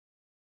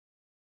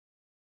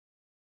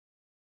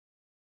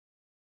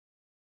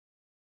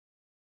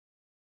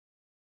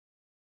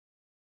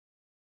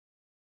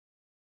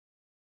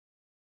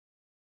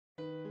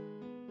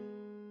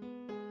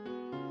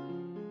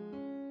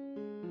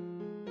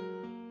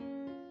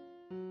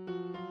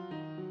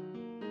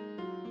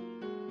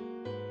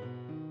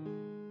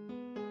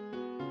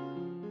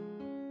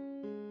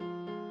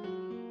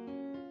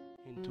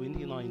In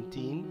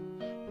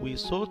 2019, we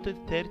sorted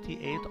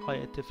 38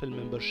 NileTESOL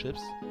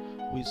memberships,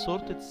 we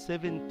sorted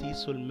 7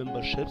 TESOL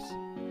memberships,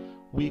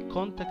 we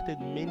contacted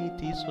many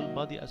TESOL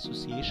body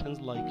associations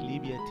like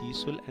Libya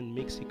TESOL and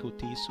Mexico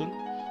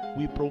TESOL.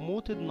 We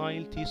promoted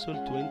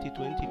NileTESOL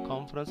 2020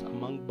 conference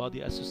among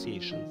body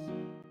associations.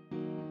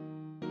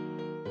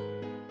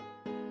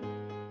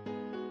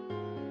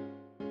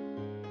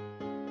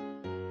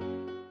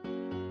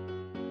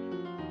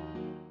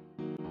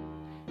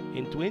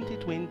 In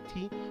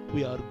 2020,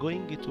 we are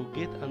going to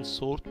get and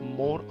sort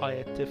more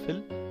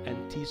NileTESOL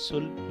and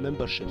TESOL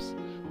memberships.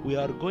 We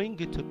are going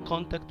to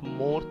contact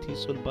more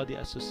TESOL body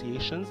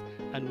associations,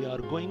 and we are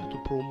going to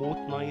promote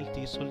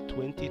NileTESOL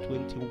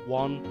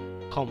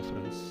 2021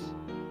 conference.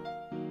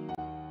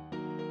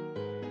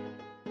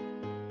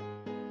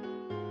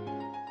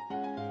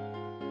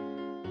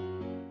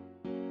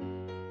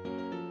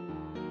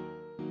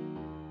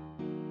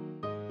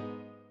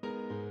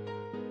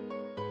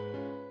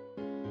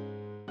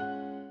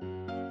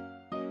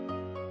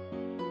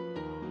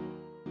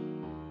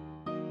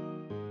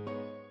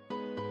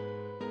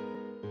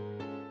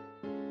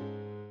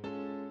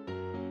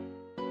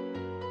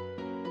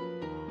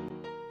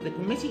 The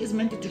committee is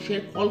meant to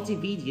share quality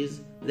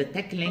videos that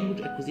tackle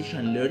language acquisition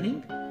and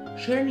learning,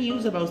 share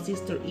news about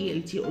sister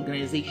ELT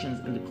organizations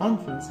and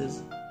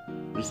conferences,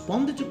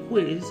 respond to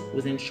queries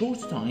within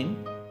short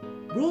time,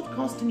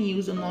 broadcast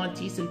news on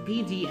NileTESOL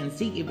PD and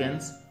SIG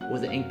events,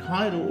 whether in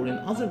Cairo or in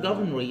other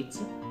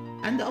governorates,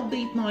 and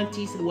update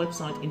NileTESOL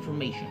website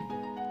information.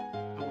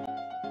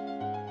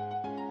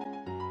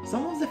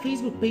 Some of the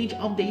Facebook page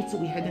updates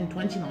we had in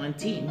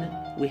 2019,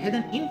 we had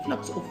an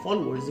influx of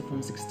followers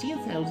from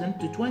 16,000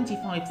 to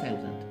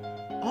 25,000.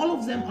 All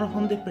of them are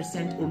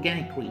 100%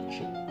 organic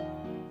reach.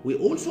 We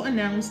also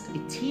announced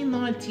 18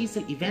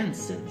 NileTESOL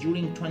events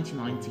during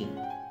 2019.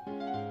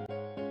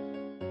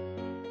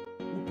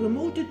 We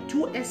promoted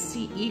 2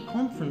 SCE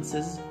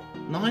conferences,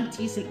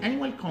 NileTESOL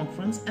Annual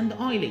Conference and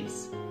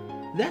ILACE.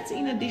 That's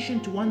in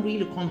addition to one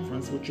real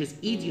conference, which is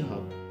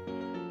EduHub.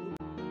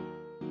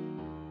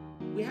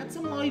 We had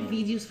some live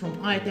videos from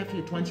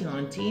NileTESOL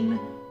 2019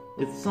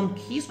 with some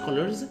key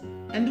scholars,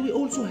 and we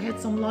also had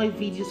some live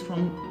videos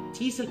from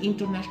TESOL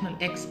International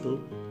Expo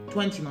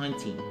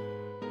 2019.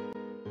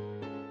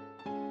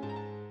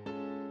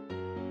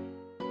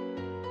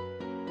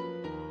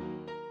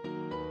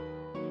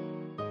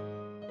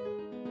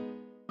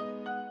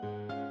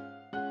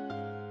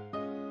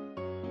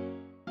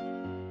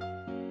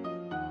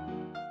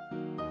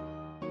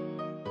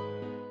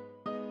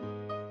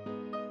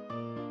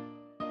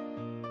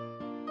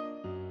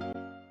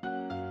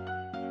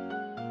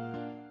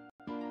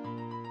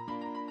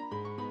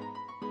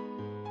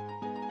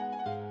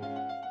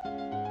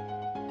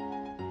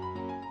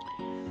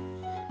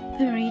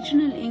 The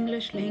Regional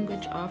English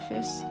Language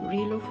Office,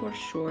 RELO for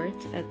short,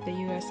 at the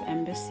U.S.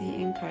 Embassy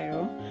in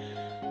Cairo,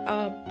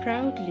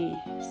 proudly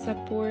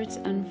supports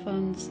and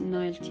funds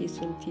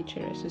NileTESOL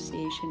Teacher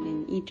Association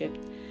in Egypt.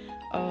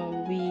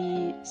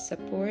 We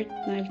support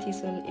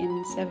NileTESOL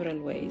in several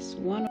ways.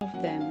 One of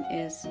them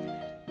is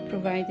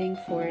providing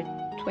for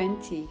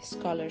 20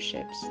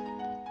 scholarships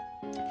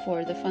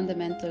for the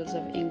fundamentals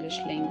of English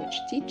language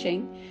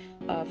teaching,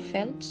 a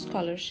FELT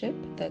scholarship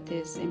that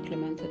is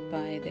implemented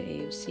by the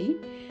AUC,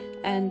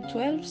 and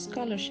 12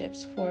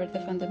 scholarships for the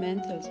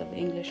fundamentals of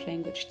English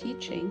language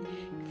teaching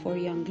for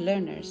young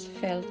learners,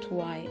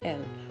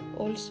 FELT-YL,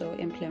 also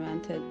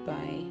implemented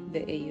by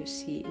the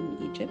AUC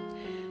in Egypt.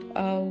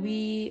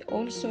 We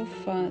also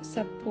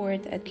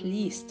support at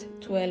least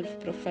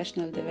 12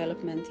 professional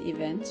development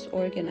events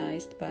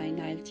organized by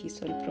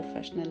NileTESOL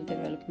Professional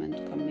Development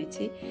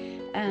Committee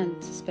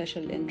and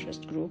Special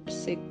Interest Group,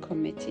 SIG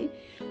Committee.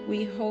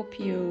 We hope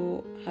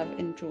you have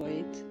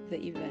enjoyed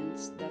the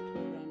events that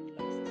were run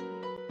last year.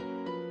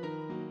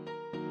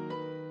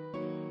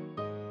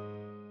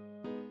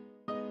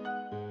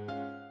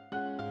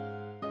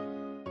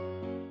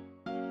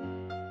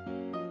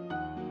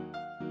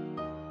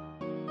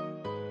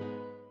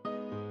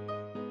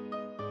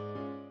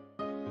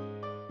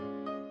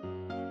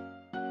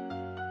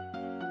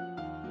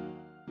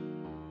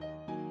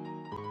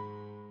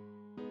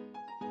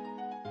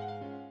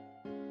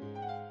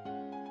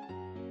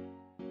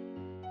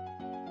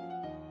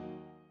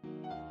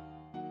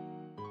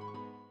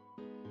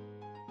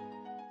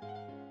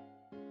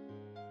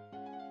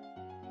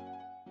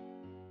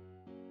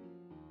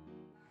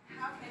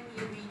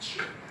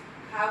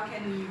 How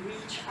can we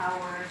reach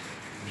our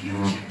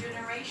future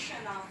generation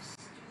of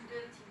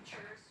student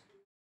teachers?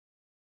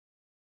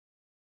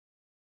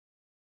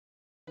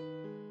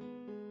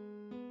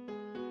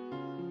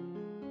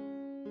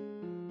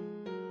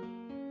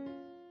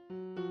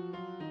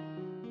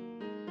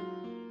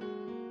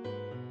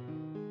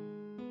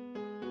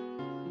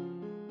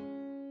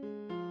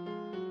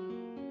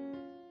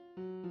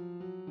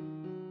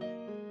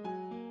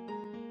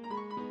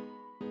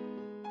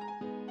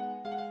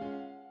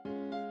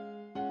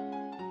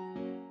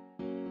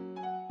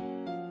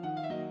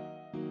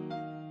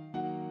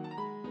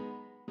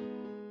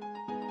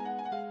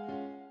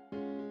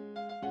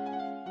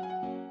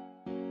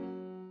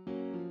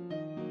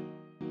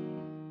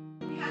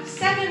 have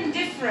 7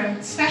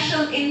 different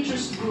special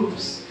interest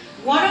groups.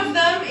 One of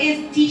them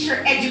is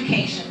teacher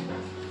education.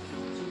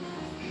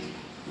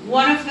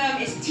 One of them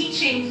is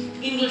teaching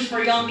English for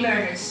young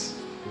learners.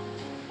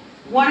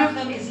 One of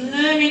them is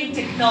learning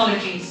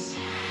technologies.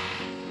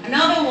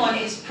 Another one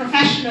is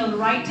professional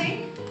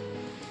writing.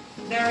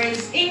 There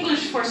is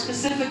English for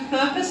specific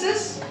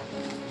purposes,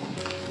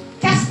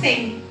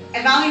 testing,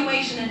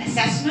 evaluation and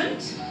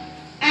assessment,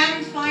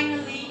 and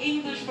finally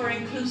English for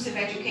inclusive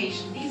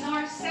education. These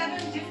are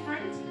 7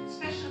 different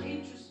special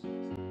interest groups.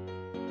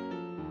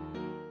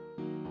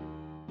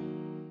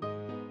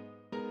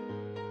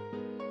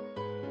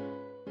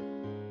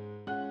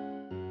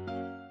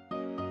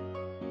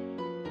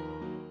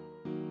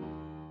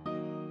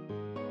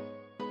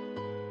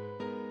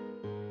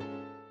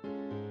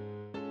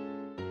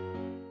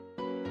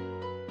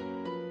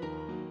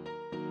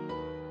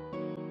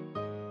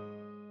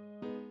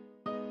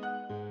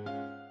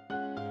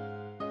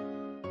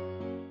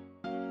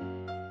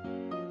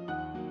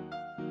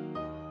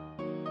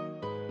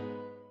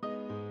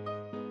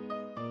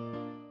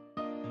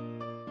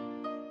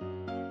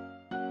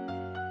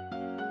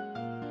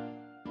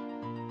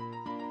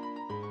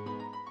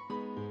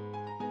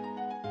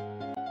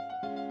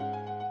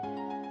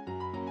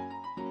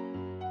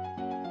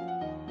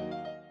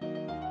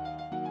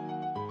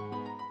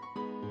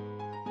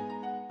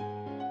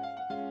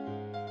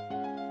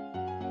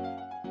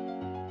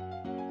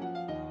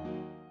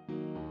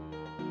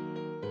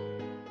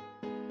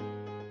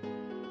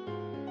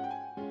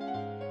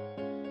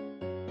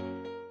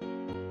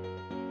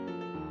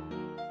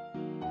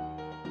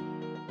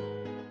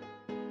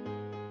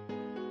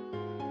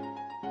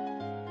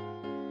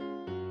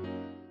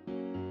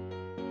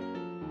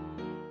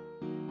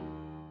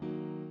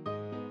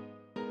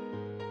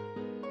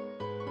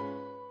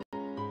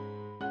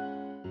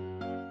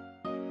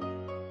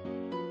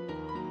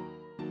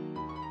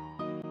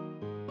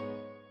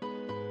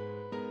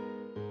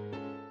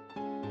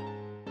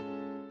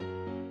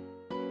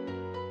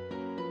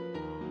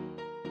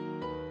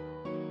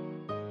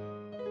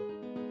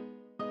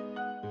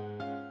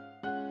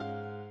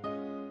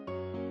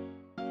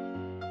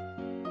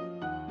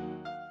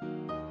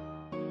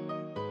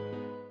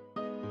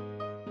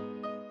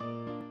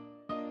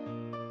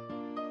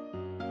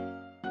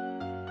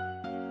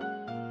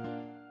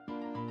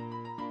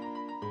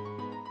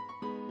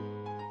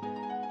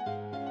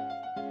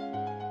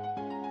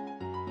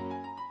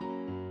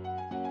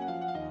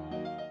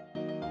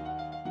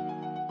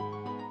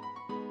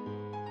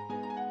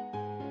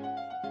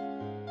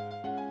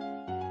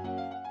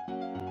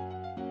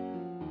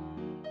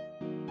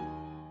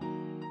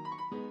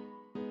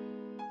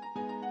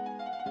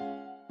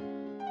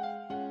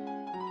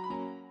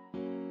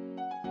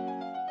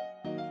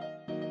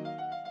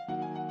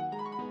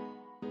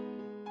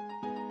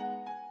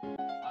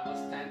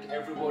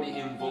 Everybody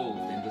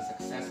involved in the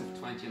success of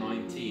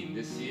 2019.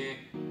 This year,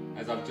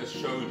 as I've just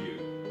showed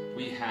you,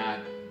 we had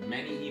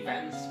many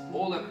events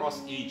all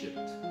across Egypt.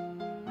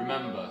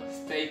 Remember,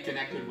 stay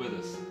connected with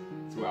us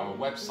through our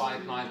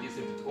website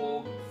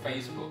NileTESOL.org,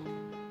 Facebook,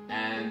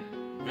 and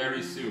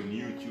very soon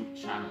YouTube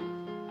channel.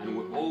 And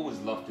we'd always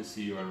love to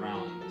see you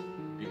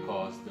around,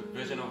 because the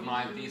vision of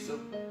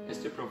NileTESOL is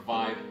to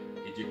provide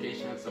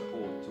educational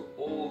support to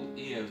all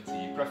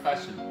ELT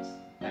professionals.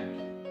 Thank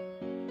you.